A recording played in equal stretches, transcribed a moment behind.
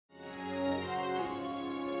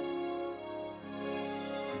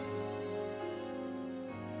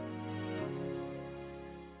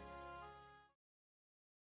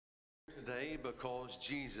today because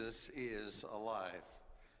Jesus is alive.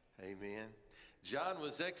 Amen. John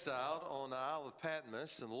was exiled on the Isle of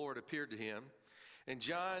Patmos, and the Lord appeared to him. And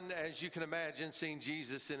John, as you can imagine, seeing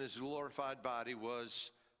Jesus in his glorified body,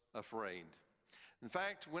 was afraid. In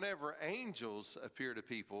fact, whenever angels appear to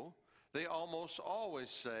people, they almost always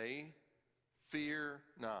say, "Fear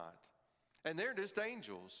not." And they're just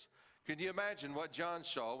angels. Can you imagine what John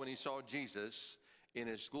saw when he saw Jesus in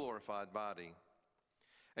his glorified body?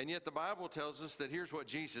 And yet the Bible tells us that here's what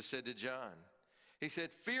Jesus said to John. He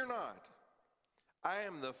said, "Fear not, I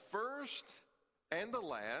am the first and the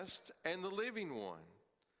last and the living one."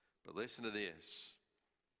 But listen to this.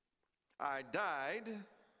 I died,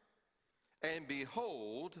 and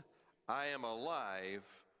behold, I am alive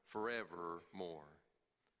forevermore.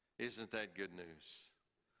 Isn't that good news?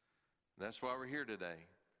 That's why we're here today.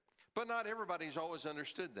 But not everybody's always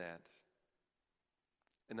understood that.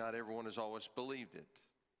 And not everyone has always believed it.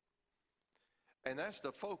 And that's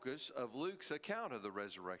the focus of Luke's account of the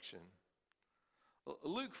resurrection.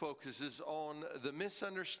 Luke focuses on the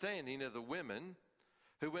misunderstanding of the women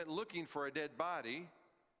who went looking for a dead body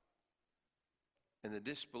and the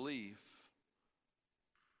disbelief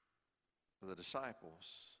of the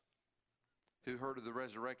disciples who heard of the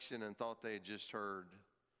resurrection and thought they had just heard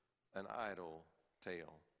an idle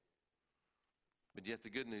tale. But yet the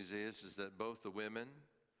good news is that both the women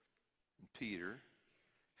and Peter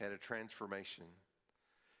had a transformation.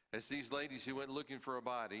 As these ladies who went looking for a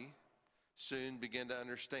body soon began to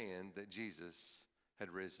understand that Jesus had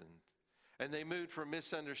risen. And they moved from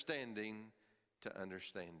misunderstanding to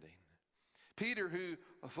understanding. Peter, who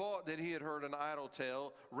thought that he had heard an idle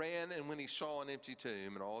tale, ran, and when he saw an empty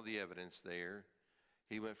tomb and all the evidence there,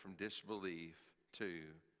 he went from disbelief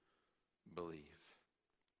to belief.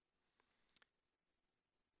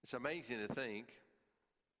 It's amazing to think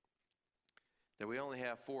that we only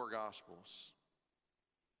have 4 Gospels.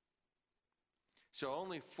 So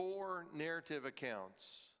only 4 narrative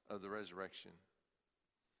accounts of the resurrection.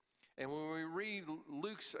 And when we read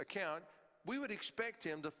Luke's account, we would expect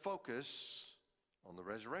him to focus on the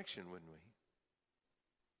resurrection, wouldn't we?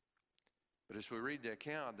 But as we read the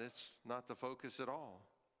account, that's not the focus at all.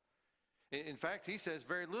 In fact, he says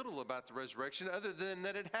very little about the resurrection other than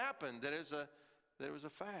that it happened, that it was a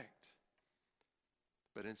fact.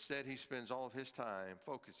 But instead, he spends all of his time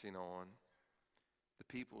focusing on the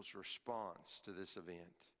people's response to this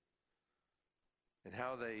event and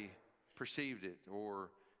how they perceived it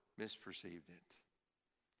or misperceived it.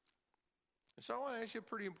 And so I want to ask you a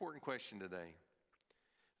pretty important question today.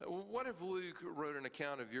 What if Luke wrote an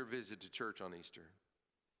account of your visit to church on Easter?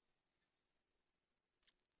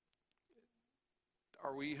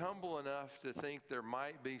 Are we humble enough to think there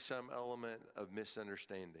might be some element of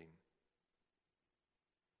misunderstanding?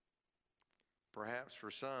 Perhaps for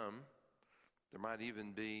some, there might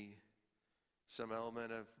even be some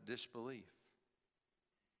element of disbelief.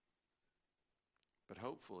 But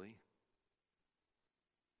hopefully,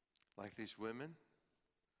 like these women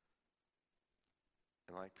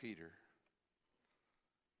and like Peter,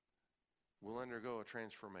 we'll undergo a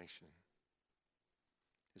transformation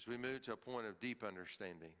as we move to a point of deep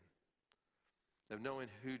understanding, of knowing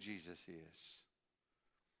who Jesus is,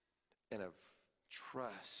 and of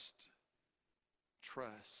trust.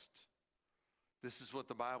 Trust. This is what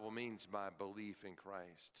the Bible means by belief in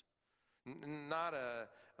Christ. Not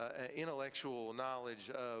an intellectual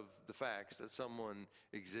knowledge of the facts that someone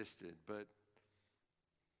existed, but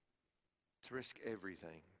to risk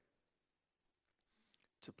everything,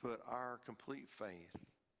 to put our complete faith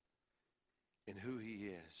in who he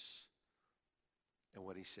is and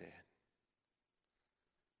what he said.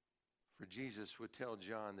 For Jesus would tell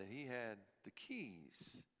John that he had the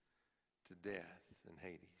keys to death and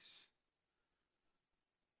Hades.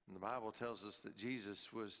 And the Bible tells us that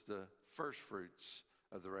Jesus was the first fruits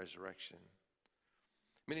of the resurrection.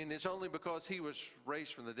 Meaning it's only because he was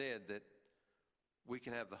raised from the dead that we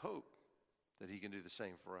can have the hope that he can do the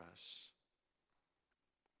same for us.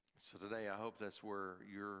 So today I hope that's where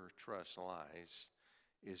your trust lies,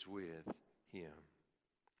 is with him.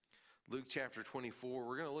 Luke chapter 24,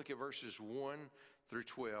 we're going to look at verses 1 through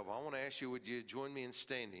 12. I want to ask you, would you join me in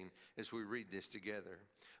standing as we read this together?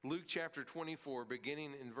 Luke chapter 24,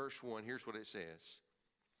 beginning in verse 1, here's what it says.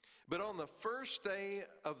 But on the first day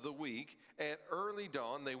of the week, at early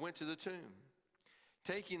dawn, they went to the tomb,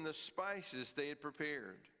 taking the spices they had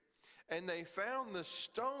prepared. And they found the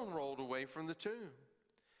stone rolled away from the tomb.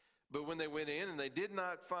 But when they went in, and they did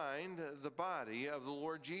not find the body of the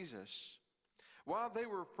Lord Jesus. While they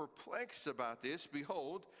were perplexed about this,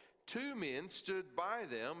 behold, 2 men stood by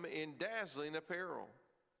them in dazzling apparel.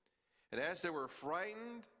 And as they were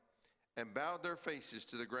frightened and bowed their faces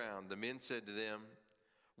to the ground. The men said to them,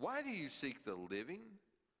 "Why do you seek the living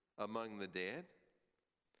among the dead?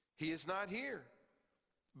 He is not here,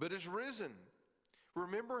 but is risen.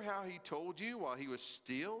 Remember how he told you while he was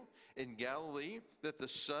still in Galilee that the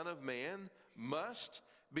Son of Man must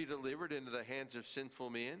be delivered into the hands of sinful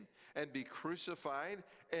men and be crucified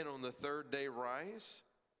and on the third day rise?"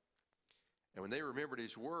 And when they remembered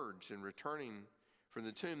his words and returning from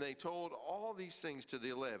the tomb, they told all these things to the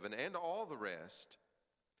 11 and all the rest.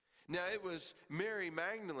 Now it was Mary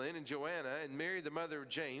Magdalene and Joanna and Mary the mother of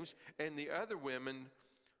James and the other women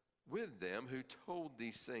with them who told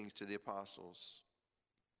these things to the apostles.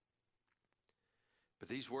 But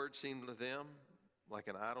these words seemed to them like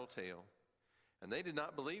an idle tale, and they did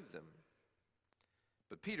not believe them.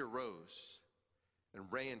 But Peter rose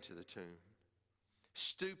and ran to the tomb.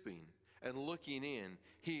 Stooping and looking in,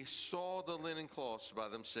 he saw the linen cloths by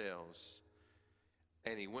themselves,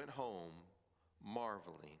 and he went home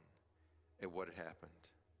marveling at what had happened.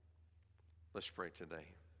 Let's pray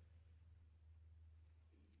today.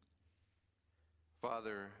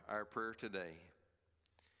 Father, our prayer today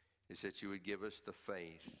is that you would give us the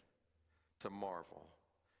faith to marvel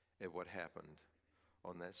at what happened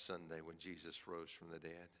on that Sunday when Jesus rose from the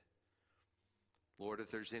dead. Lord,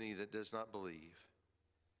 if there's any that does not believe,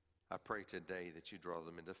 I pray today that you draw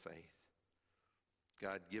them into faith.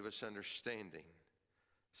 God, give us understanding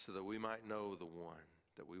so that we might know the one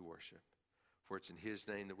that we worship. For it's in his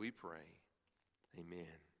name that we pray. Amen.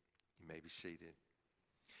 You may be seated.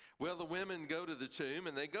 Well, the women go to the tomb,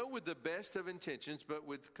 and they go with the best of intentions, but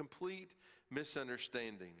with complete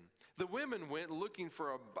misunderstanding. The women went looking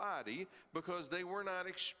for a body because they were not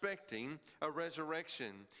expecting a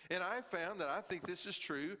resurrection. And I found that I think this is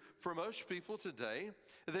true for most people today.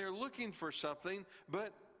 They're looking for something,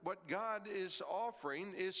 but what God is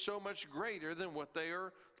offering is so much greater than what they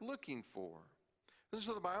are looking for. This is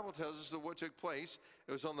what the Bible tells us of what took place.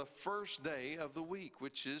 It was on the first day of the week,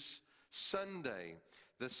 which is Sunday.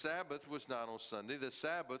 The Sabbath was not on Sunday. The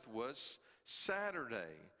Sabbath was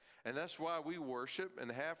Saturday. And that's why we worship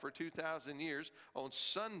and have for 2,000 years on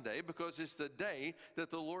Sunday, because it's the day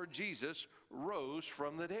that the Lord Jesus rose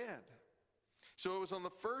from the dead. So it was on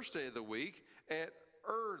the first day of the week at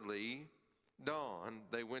early dawn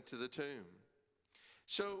they went to the tomb.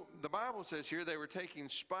 So the Bible says here they were taking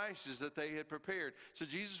spices that they had prepared. So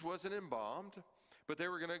Jesus wasn't embalmed, but they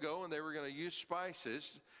were going to go and they were going to use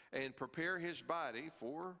spices and prepare his body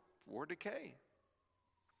for decay.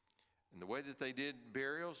 And the way that they did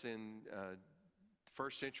burials in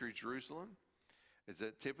first century Jerusalem is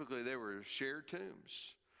that typically they were shared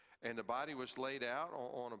tombs. And the body was laid out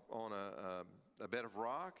on a bed of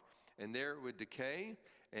rock, and there it would decay.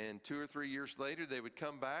 And 2 or 3 years later, they would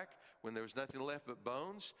come back when there was nothing left but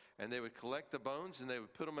bones, and they would collect the bones, and they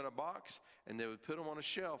would put them in a box, and they would put them on a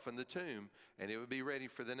shelf in the tomb, and it would be ready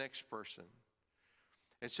for the next person.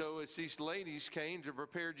 And so as these ladies came to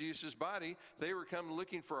prepare Jesus' body, they were coming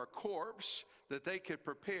looking for a corpse that they could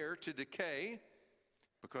prepare to decay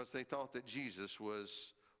because they thought that Jesus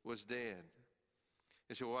was dead.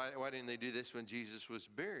 And so why didn't they do this when Jesus was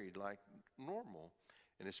buried like normal?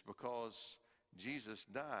 And it's because Jesus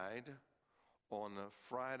died on a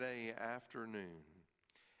Friday afternoon,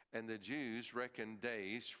 and the Jews reckoned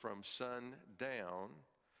days from sundown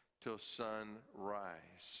till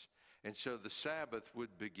sunrise. And so the Sabbath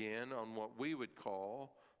would begin on what we would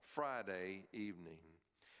call Friday evening.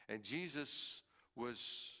 And Jesus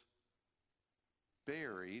was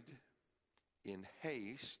buried in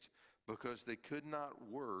haste because they could not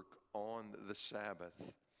work on the Sabbath.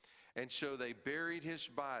 And so they buried his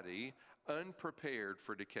body unprepared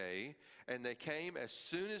for decay, and they came as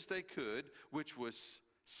soon as they could, which was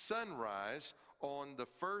sunrise on the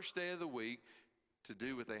first day of the week, to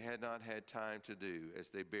do what they had not had time to do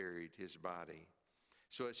as they buried his body.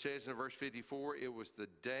 So it says in verse 54, it was the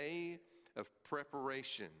day of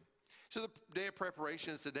preparation. So the day of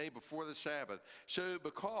preparation is the day before the Sabbath. So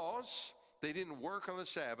because they didn't work on the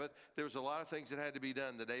Sabbath, there was a lot of things that had to be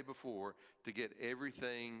done the day before to get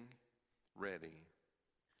everything ready.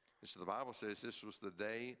 And so the Bible says this was the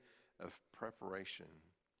day of preparation.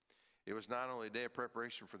 It was not only a day of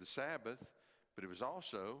preparation for the Sabbath, but it was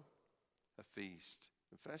also a feast,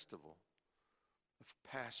 a festival of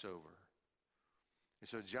Passover. And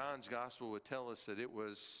so John's gospel would tell us that it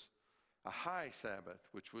was a high Sabbath,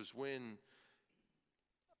 which was when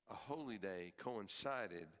a holy day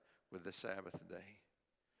coincided with the Sabbath day.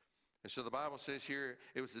 And so the Bible says here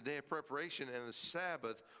it was the day of preparation, and the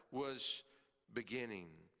Sabbath was beginning.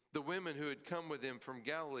 The women who had come with him from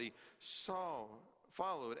Galilee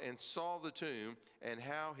followed and saw the tomb and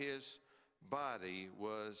how his body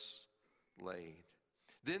was laid.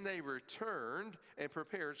 Then they returned and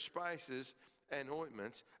prepared spices and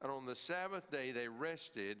ointments, and on the Sabbath day they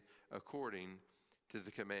rested according to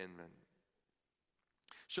the commandment.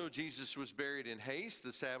 So Jesus was buried in haste.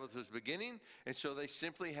 The Sabbath was beginning, and so they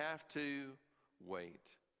simply have to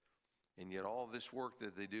wait. And yet all this work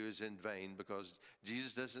that they do is in vain, because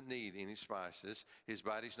Jesus doesn't need any spices. His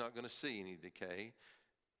body's not going to see any decay,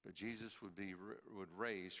 but Jesus would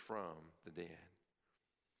raise from the dead.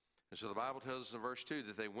 And so the Bible tells us in verse 2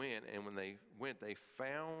 that they went, and when they went, they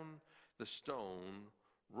found the stone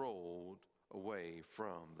rolled away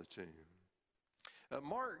from the tomb.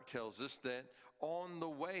 Mark tells us that on the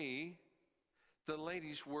way, the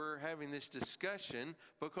ladies were having this discussion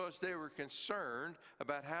because they were concerned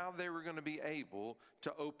about how they were going to be able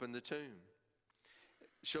to open the tomb.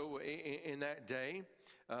 So in that day,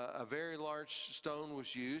 a very large stone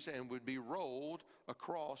was used and would be rolled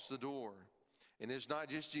across the door. And it's not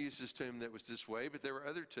just Jesus' tomb that was this way, but there were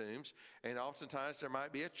other tombs. And oftentimes there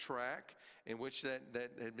might be a track in which that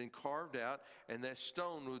had been carved out, and that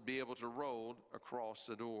stone would be able to roll across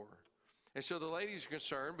the door. And so the ladies are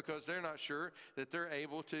concerned because they're not sure that they're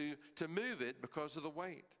able to move it because of the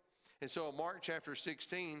weight. And so in Mark chapter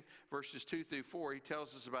 16, verses 2 through 4, he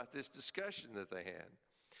tells us about this discussion that they had.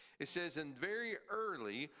 It says, and very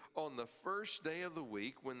early on the first day of the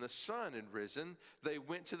week, when the sun had risen, they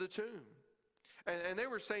went to the tomb. And they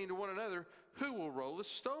were saying to one another, who will roll a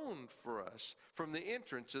stone for us from the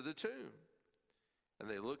entrance of the tomb? And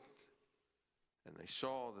they looked, and they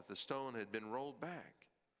saw that the stone had been rolled back.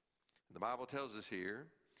 And the Bible tells us here,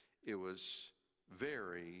 it was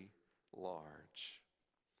very large.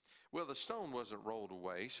 Well, the stone wasn't rolled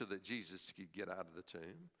away so that Jesus could get out of the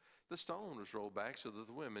tomb. The stone was rolled back so that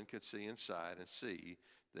the women could see inside and see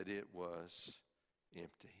that it was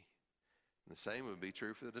empty. And the same would be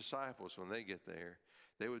true for the disciples when they get there.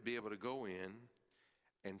 They would be able to go in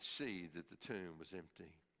and see that the tomb was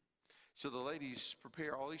empty. So the ladies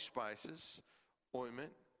prepare all these spices,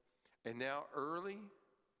 ointment, and now early,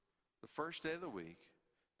 the first day of the week,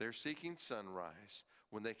 they're seeking sunrise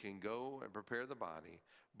when they can go and prepare the body.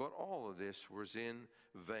 But all of this was in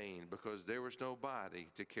vain because there was no body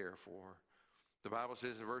to care for. The Bible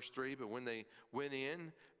says in verse 3, but when they went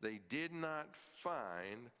in, they did not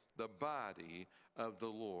find the body of the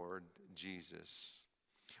Lord Jesus.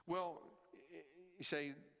 Well, you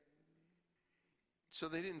say, so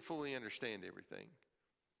they didn't fully understand everything.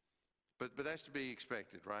 But that's to be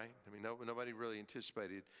expected, right? I mean, nobody really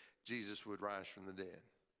anticipated Jesus would rise from the dead.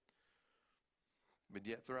 But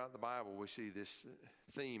yet throughout the Bible, we see this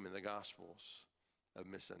theme in the Gospels of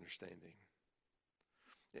misunderstanding.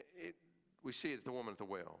 We see it at the woman at the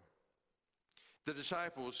well. The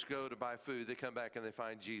disciples go to buy food. They come back and they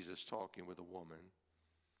find Jesus talking with a woman.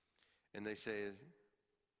 And they say,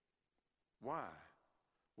 why?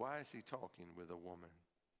 Why is he talking with a woman?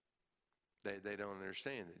 They don't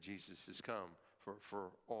understand that Jesus has come for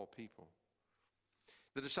all people.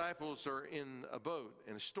 The disciples are in a boat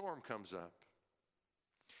and a storm comes up.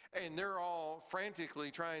 And they're all frantically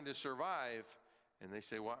trying to survive. And they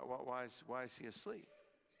say, why is he asleep?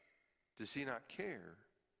 Does he not care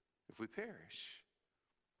if we perish?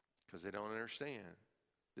 Because they don't understand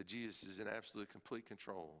that Jesus is in absolute complete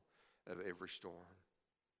control of every storm.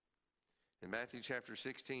 In Matthew chapter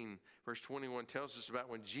 16, verse 21 tells us about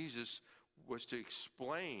when Jesus was to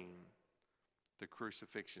explain the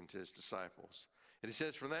crucifixion to his disciples. And it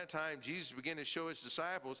says, from that time, Jesus began to show his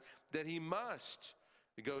disciples that he must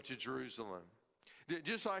go to Jerusalem.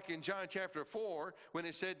 Just like in John chapter 4, when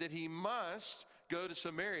it said that he must go to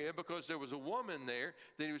Samaria because there was a woman there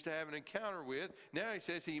that he was to have an encounter with. Now he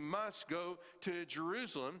says he must go to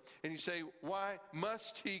Jerusalem. And you say, why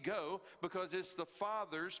must he go? Because it's the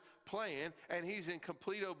Father's plan, and he's in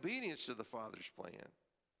complete obedience to the Father's plan.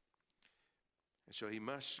 And so he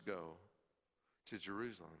must go to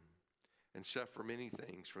Jerusalem and suffer many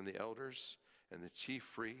things from the elders and the chief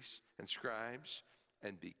priests and scribes,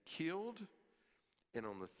 and be killed, and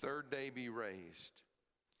on the third day be raised.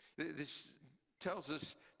 This tells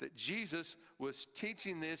us that Jesus was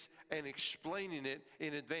teaching this and explaining it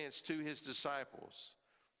in advance to his disciples.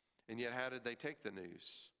 And yet, how did they take the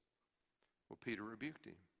news? Well, Peter rebuked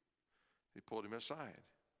him. He pulled him aside.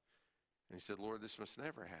 And he said, Lord, this must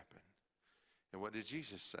never happen. And what did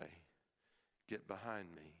Jesus say? Get behind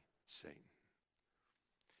me, Satan.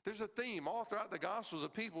 There's a theme all throughout the Gospels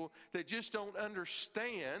of people that just don't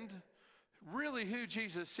understand really who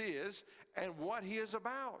Jesus is and what he is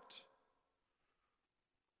about.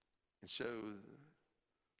 And so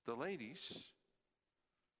the ladies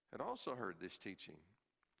had also heard this teaching.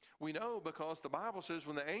 We know because the Bible says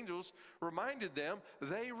when the angels reminded them,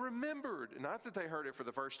 they remembered. Not that they heard it for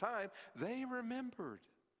the first time, they remembered.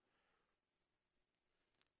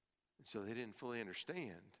 And so they didn't fully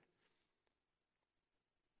understand.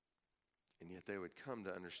 And yet they would come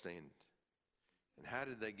to understand. And how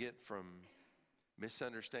did they get from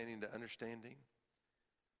misunderstanding to understanding?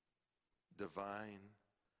 Divine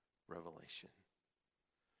revelation.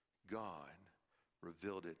 God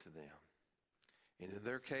revealed it to them. And in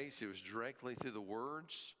their case, it was directly through the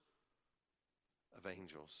words of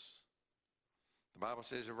angels. The Bible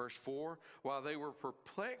says in verse 4, while they were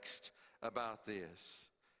perplexed about this,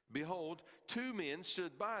 behold, two men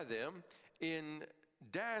stood by them in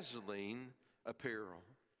dazzling apparel.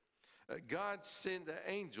 God sent the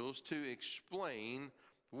angels to explain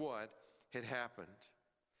what had happened.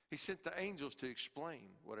 He sent the angels to explain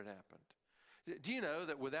what had happened. Do you know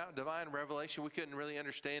that without divine revelation, we couldn't really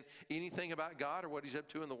understand anything about God or what he's up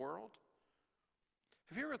to in the world?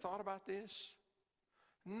 Have you ever thought about this?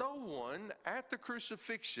 No one at the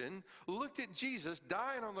crucifixion looked at Jesus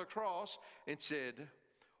dying on the cross and said,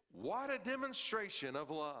 what a demonstration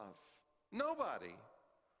of love. Nobody.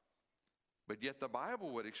 But yet the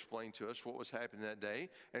Bible would explain to us what was happening that day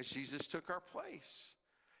as Jesus took our place.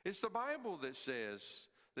 It's the Bible that says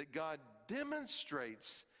that God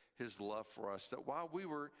demonstrates his love for us, that while we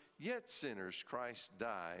were yet sinners, Christ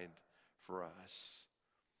died for us.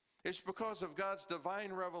 It's because of God's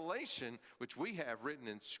divine revelation, which we have written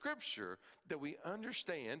in Scripture, that we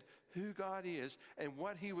understand who God is and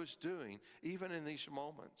what he was doing, even in these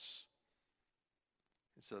moments.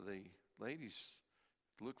 And so the ladies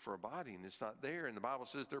look for a body, and it's not there. And the Bible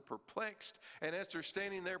says they're perplexed. And as they're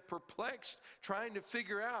standing there perplexed, trying to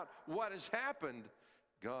figure out what has happened,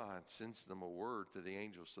 God sends them a word to the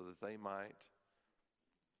angels so that they might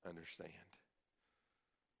understand.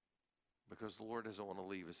 Because the Lord doesn't want to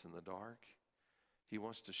leave us in the dark. He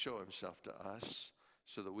wants to show himself to us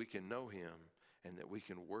so that we can know him and that we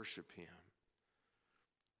can worship him.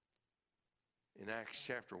 In Acts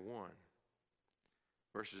chapter 1,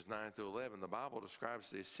 verses 9 through 11, the Bible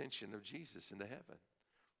describes the ascension of Jesus into heaven.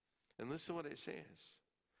 And listen to what it says.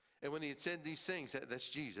 And when he had said these things, that's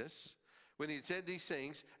Jesus. When he had said these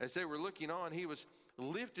things, as they were looking on, he was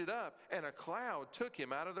lifted up, and a cloud took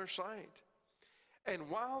him out of their sight. And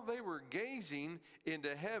while they were gazing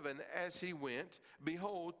into heaven as he went,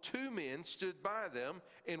 behold, two men stood by them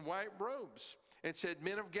in white robes and said,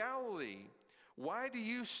 Men of Galilee, why do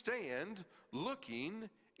you stand looking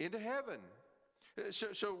into heaven?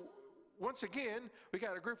 So once again, we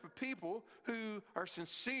got a group of people who are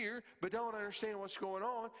sincere but don't understand what's going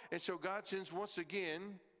on. And so God sends once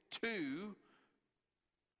again two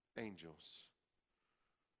angels.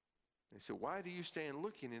 They said, why do you stand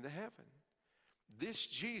looking into heaven? This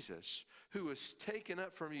Jesus who was taken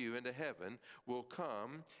up from you into heaven will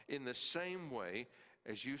come in the same way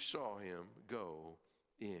as you saw him go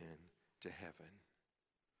into heaven.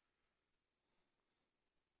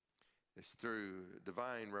 It's through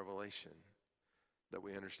divine revelation that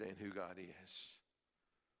we understand who God is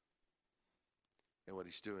and what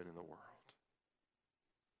he's doing in the world.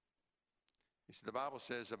 You see, the Bible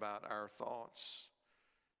says about our thoughts,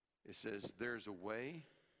 it says, there's a way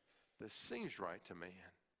that seems right to man,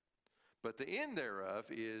 but the end thereof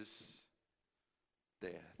is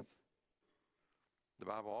death. The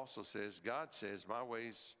Bible also says, God says, my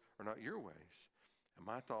ways are not your ways, and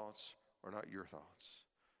my thoughts are not your thoughts.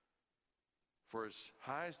 For as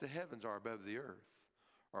high as the heavens are above the earth,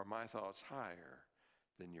 are my thoughts higher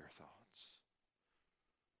than your thoughts.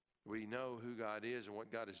 We know who God is and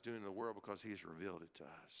what God is doing in the world because he has revealed it to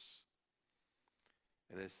us.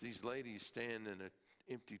 And as these ladies stand in an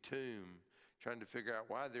empty tomb trying to figure out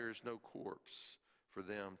why there is no corpse for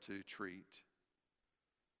them to treat,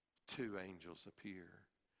 two angels appear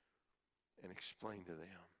and explain to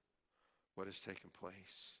them what has taken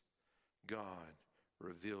place. God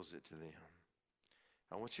reveals it to them.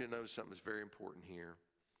 I want you to notice something that's very important here.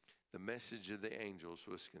 The message of the angels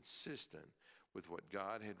was consistent with what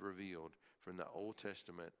God had revealed from the Old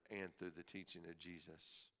Testament and through the teaching of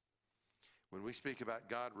Jesus. When we speak about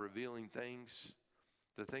God revealing things,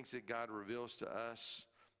 the things that God reveals to us,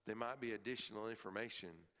 they might be additional information,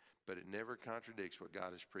 but it never contradicts what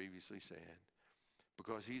God has previously said,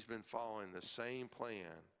 because he's been following the same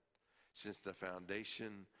plan since the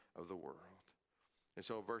foundation of the world. And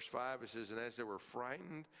so verse 5, it says, and as they were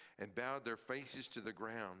frightened and bowed their faces to the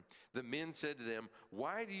ground, the men said to them,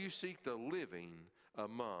 why do you seek the living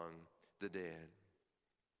among the dead?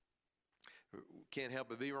 Can't help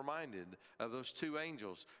but be reminded of those two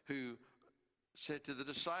angels who said to the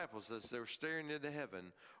disciples as they were staring into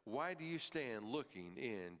heaven, "Why do you stand looking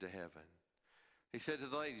into heaven?" He said to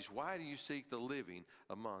the ladies, "Why do you seek the living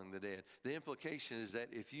among the dead?" The implication is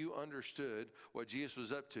that if you understood what Jesus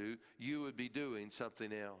was up to, you would be doing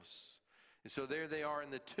something else. And so there they are in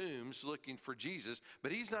the tombs looking for Jesus,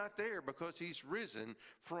 but he's not there because he's risen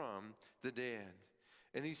from the dead.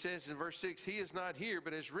 And he says in verse 6, "He is not here,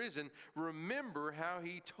 but has risen. Remember how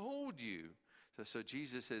he told you." So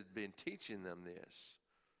Jesus had been teaching them this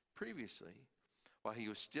previously while he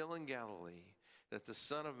was still in Galilee, that the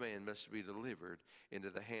Son of Man must be delivered into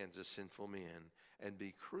the hands of sinful men and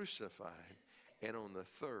be crucified, and on the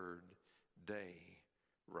third day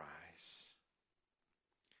rise.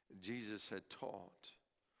 Jesus had taught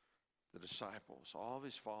the disciples, all of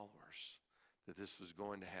his followers, that this was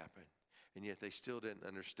going to happen, and yet they still didn't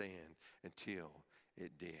understand until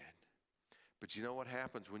it did. But you know what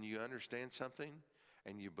happens when you understand something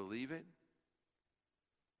and you believe it?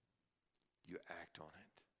 You act on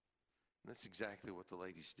it. And that's exactly what the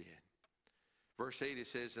ladies did. Verse 8, it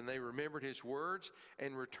says, "And they remembered his words,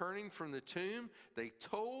 and returning from the tomb, they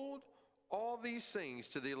told all these things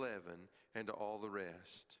to the 11 and to all the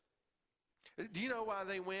rest." Do you know why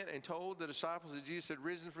they went and told the disciples that Jesus had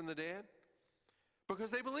risen from the dead?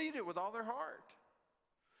 Because they believed it with all their heart.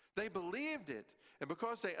 They believed it. And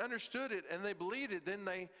because they understood it and they believed it, then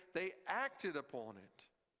they acted upon it.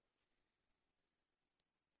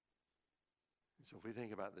 And so if we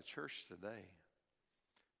think about the church today,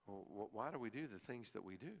 well, why do we do the things that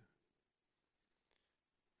we do?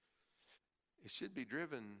 It should be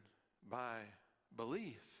driven by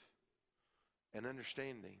belief and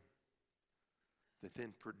understanding that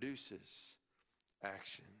then produces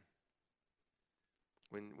action.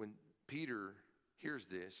 When Peter hears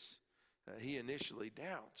this, he initially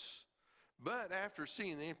doubts. But after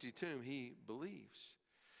seeing the empty tomb, he believes.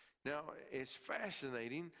 Now, it's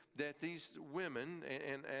fascinating that these women,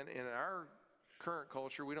 and in our current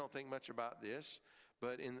culture, we don't think much about this,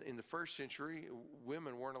 but in the first century,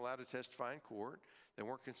 women weren't allowed to testify in court. They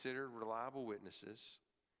weren't considered reliable witnesses.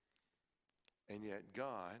 And yet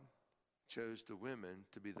God chose the women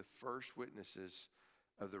to be the first witnesses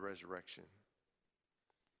of the resurrection.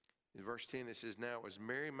 In verse 10, it says, "Now it was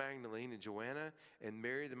Mary Magdalene and Joanna and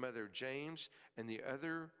Mary, the mother of James, and the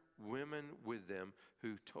other women with them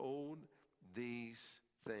who told these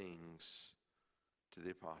things to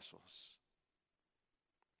the apostles."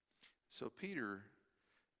 So Peter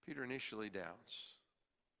initially doubts.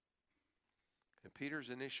 And Peter's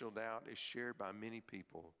initial doubt is shared by many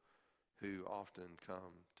people who often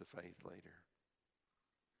come to faith later.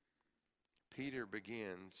 Peter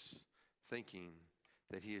begins thinking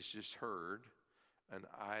that he has just heard an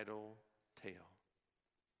idle tale.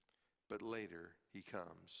 But later he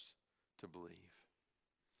comes to believe.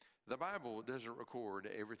 The Bible doesn't record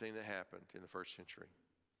everything that happened in the first century.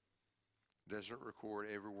 It doesn't record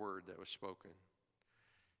every word that was spoken.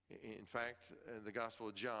 In fact, the Gospel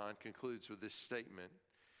of John concludes with this statement.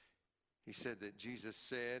 He said that Jesus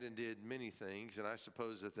said and did many things, and I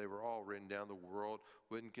suppose if they were all written down, the world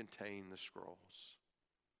wouldn't contain the scrolls.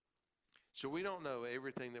 So we don't know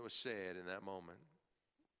everything that was said in that moment.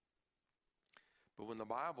 But when the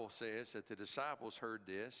Bible says that the disciples heard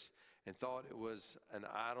this and thought it was an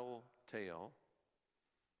idle tale,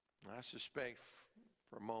 I suspect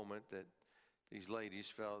for a moment that these ladies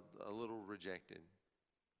felt a little rejected.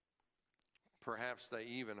 Perhaps they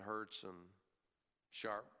even heard some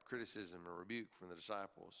sharp criticism or rebuke from the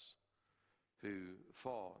disciples who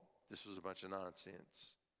thought this was a bunch of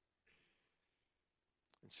nonsense.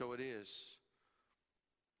 And so it is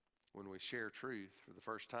when we share truth for the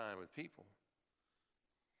first time with people.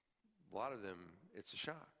 A lot of them, it's a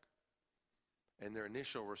shock. And their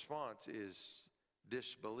initial response is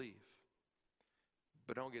disbelief.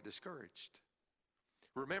 But don't get discouraged.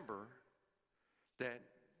 Remember that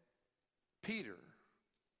Peter,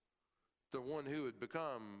 the one who had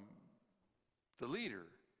become the leader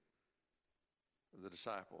of the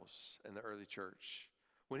disciples and the early church,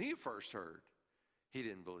 when he first heard, he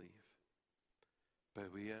didn't believe.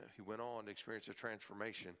 But he went on to experience a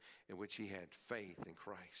transformation in which he had faith in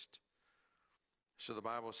Christ. So the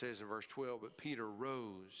Bible says in verse 12, "But Peter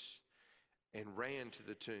rose and ran to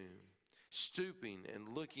the tomb. Stooping and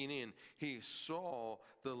looking in, he saw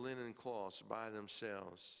the linen cloths by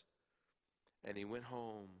themselves. And he went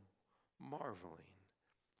home marveling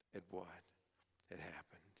at what had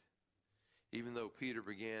happened." Even though Peter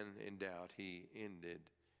began in doubt, he ended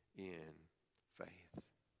in faith.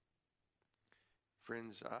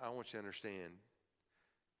 Friends, I want you to understand,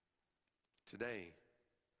 today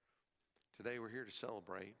we're here to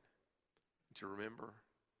celebrate, to remember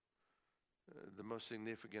the most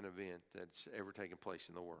significant event that's ever taken place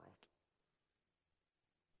in the world.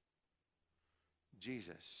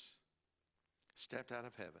 Jesus stepped out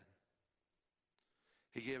of heaven.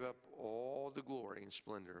 He gave up all the glory and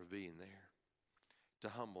splendor of being there to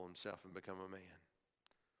humble himself and become a man.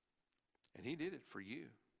 And he did it for you.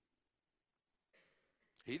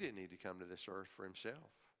 He didn't need to come to this earth for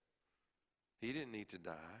himself. He didn't need to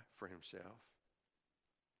die for himself.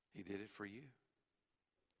 He did it for you.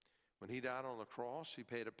 When he died on the cross, he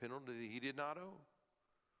paid a penalty that he did not owe,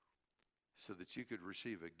 so that you could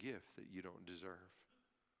receive a gift that you don't deserve.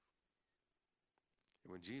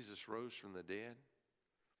 And when Jesus rose from the dead,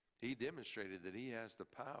 he demonstrated that he has the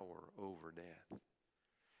power over death.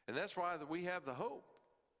 And that's why that we have the hope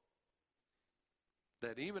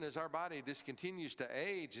that even as our body just continues to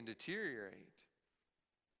age and deteriorate,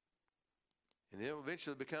 and it will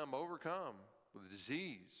eventually become overcome with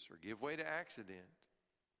disease or give way to accident,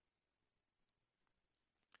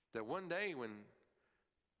 that one day when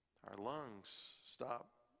our lungs stop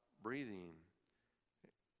breathing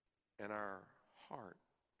and our heart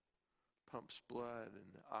pumps blood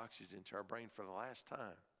and oxygen to our brain for the last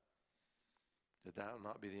time, that will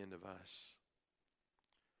not be the end of us.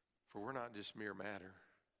 For we're not just mere matter.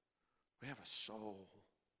 We have a soul.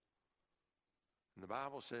 And the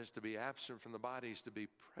Bible says to be absent from the body is to be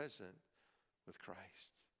present with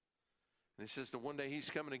Christ. And it says that one day he's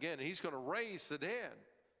coming again and he's going to raise the dead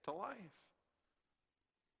to life.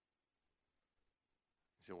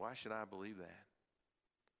 You say, why should I believe that?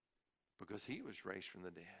 Because he was raised from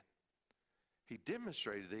the dead. He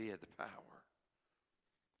demonstrated that he had the power.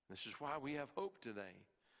 This is why we have hope today,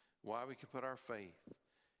 why we can put our faith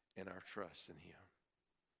and our trust in him.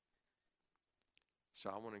 So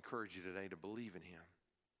I want to encourage you today to believe in him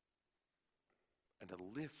and to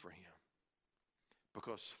live for him,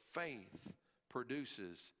 because faith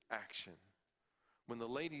produces action. When the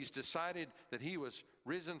ladies decided that he was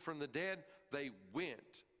risen from the dead, they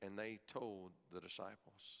went and they told the disciples.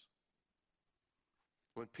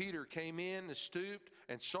 When Peter came in and stooped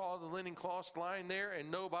and saw the linen cloths lying there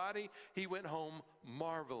and nobody, he went home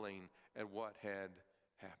marveling at what had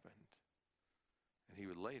happened. And he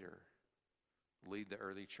would later lead the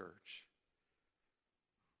early church,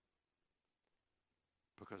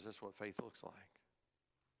 because that's what faith looks like.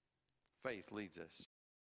 Faith leads us